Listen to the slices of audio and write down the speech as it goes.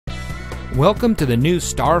Welcome to the new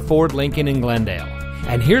Star Ford Lincoln in Glendale.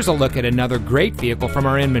 And here's a look at another great vehicle from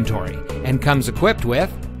our inventory, and comes equipped with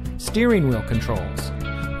steering wheel controls,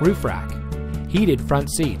 roof rack, heated front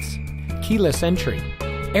seats, keyless entry,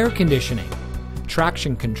 air conditioning,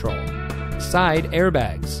 traction control, side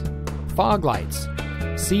airbags, fog lights,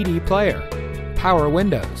 CD player, power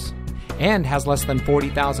windows, and has less than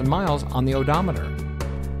 40,000 miles on the odometer.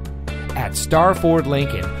 At Star Ford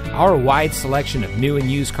Lincoln, our wide selection of new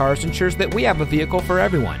and used cars ensures that we have a vehicle for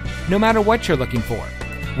everyone, no matter what you're looking for.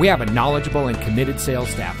 We have a knowledgeable and committed sales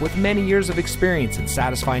staff with many years of experience in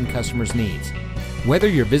satisfying customers' needs. Whether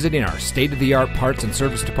you're visiting our state-of-the-art parts and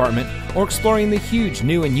service department or exploring the huge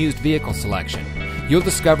new and used vehicle selection, you'll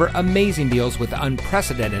discover amazing deals with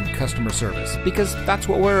unprecedented customer service, because that's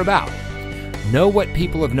what we're about. Know what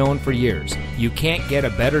people have known for years: you can't get a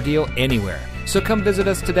better deal anywhere. So come visit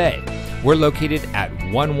us today. We're located at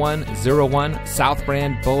 1101 South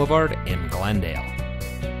Brand Boulevard in Glendale.